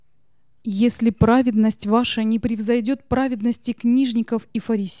Если праведность ваша не превзойдет праведности книжников и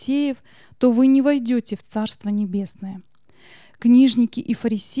фарисеев, то вы не войдете в Царство Небесное. Книжники и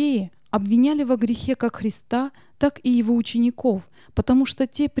фарисеи обвиняли во грехе как Христа, так и его учеников, потому что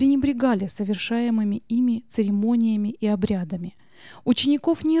те пренебрегали совершаемыми ими церемониями и обрядами.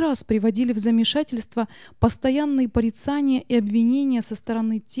 Учеников не раз приводили в замешательство постоянные порицания и обвинения со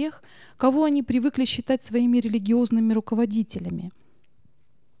стороны тех, кого они привыкли считать своими религиозными руководителями.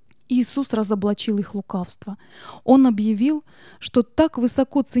 Иисус разоблачил их лукавство. Он объявил, что так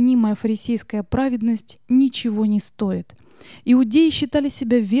высоко ценимая фарисейская праведность ничего не стоит. Иудеи считали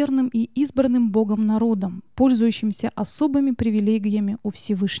себя верным и избранным Богом народом, пользующимся особыми привилегиями у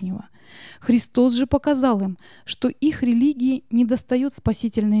Всевышнего. Христос же показал им, что их религии недостает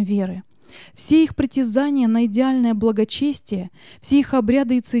спасительной веры. Все их притязания на идеальное благочестие, все их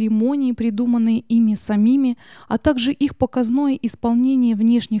обряды и церемонии, придуманные ими самими, а также их показное исполнение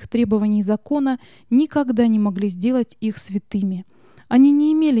внешних требований закона, никогда не могли сделать их святыми. Они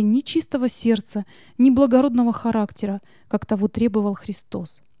не имели ни чистого сердца, ни благородного характера, как того требовал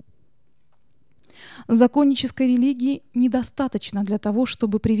Христос. Законнической религии недостаточно для того,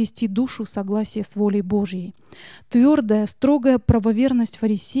 чтобы привести душу в согласие с волей Божьей. Твердая, строгая правоверность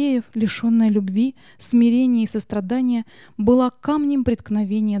фарисеев, лишенная любви, смирения и сострадания, была камнем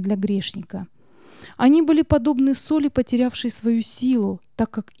преткновения для грешника. Они были подобны соли, потерявшей свою силу, так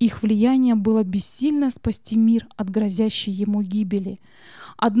как их влияние было бессильно спасти мир от грозящей ему гибели.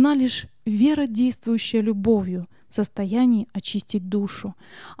 Одна лишь вера, действующая любовью, в состоянии очистить душу.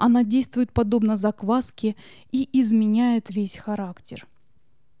 Она действует подобно закваске и изменяет весь характер.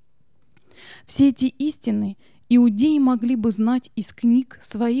 Все эти истины иудеи могли бы знать из книг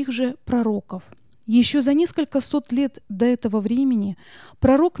своих же пророков. Еще за несколько сот лет до этого времени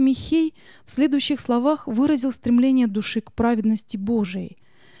пророк Михей в следующих словах выразил стремление души к праведности Божией.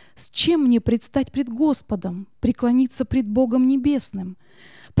 «С чем мне предстать пред Господом, преклониться пред Богом Небесным?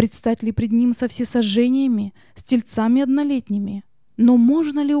 Предстать ли пред Ним со всесожжениями, с тельцами однолетними? Но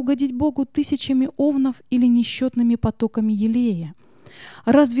можно ли угодить Богу тысячами овнов или несчетными потоками елея?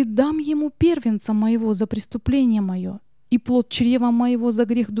 Разве дам Ему первенца моего за преступление мое и плод чрева моего за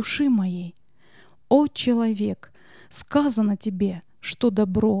грех души моей? О человек, сказано тебе, что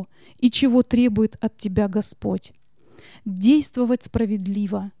добро и чего требует от тебя Господь. Действовать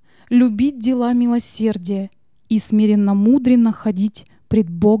справедливо, любить дела милосердия и смиренно-мудренно ходить пред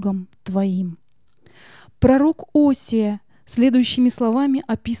Богом твоим». Пророк Осия следующими словами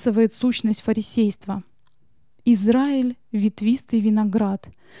описывает сущность фарисейства. «Израиль — ветвистый виноград,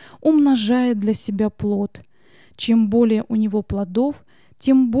 умножает для себя плод. Чем более у него плодов,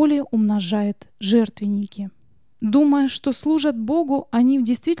 тем более умножает жертвенники». Думая, что служат Богу, они в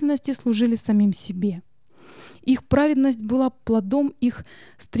действительности служили самим себе. Их праведность была плодом их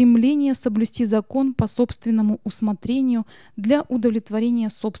стремления соблюсти закон по собственному усмотрению для удовлетворения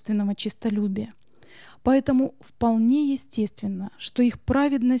собственного честолюбия. Поэтому вполне естественно, что их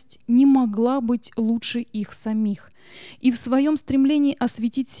праведность не могла быть лучше их самих, и в своем стремлении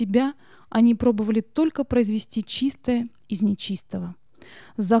осветить себя они пробовали только произвести чистое из нечистого.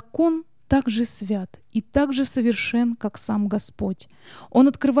 Закон так же свят и так же совершен, как сам Господь. Он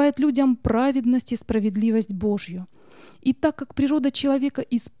открывает людям праведность и справедливость Божью. И так как природа человека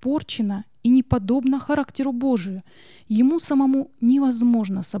испорчена и не подобна характеру Божию, ему самому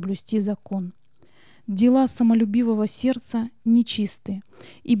невозможно соблюсти закон. Дела самолюбивого сердца нечисты,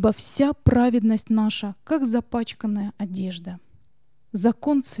 ибо вся праведность наша, как запачканная одежда.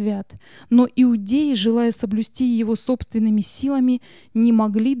 Закон свят, но иудеи, желая соблюсти его собственными силами, не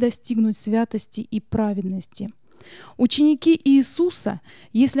могли достигнуть святости и праведности. Ученики Иисуса,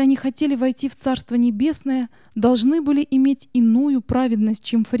 если они хотели войти в Царство Небесное, должны были иметь иную праведность,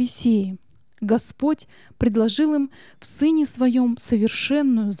 чем фарисеи. Господь предложил им в Сыне Своем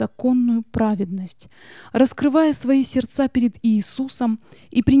совершенную законную праведность. Раскрывая свои сердца перед Иисусом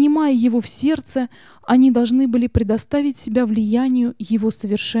и принимая Его в сердце, они должны были предоставить себя влиянию Его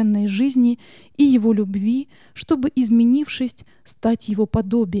совершенной жизни и Его любви, чтобы, изменившись, стать Его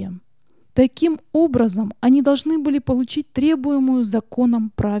подобием. Таким образом, они должны были получить требуемую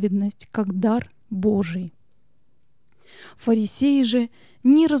законом праведность как дар Божий. Фарисеи же,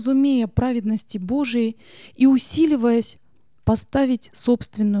 не разумея праведности Божией и усиливаясь поставить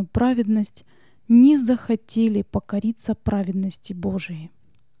собственную праведность, не захотели покориться праведности Божией.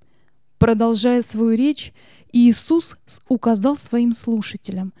 Продолжая свою речь, Иисус указал своим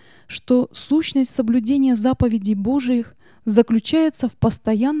слушателям, что сущность соблюдения заповедей Божиих заключается в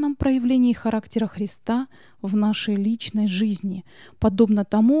постоянном проявлении характера Христа в нашей личной жизни, подобно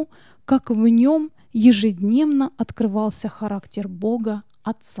тому, как в нем ежедневно открывался характер Бога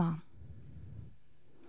Отца.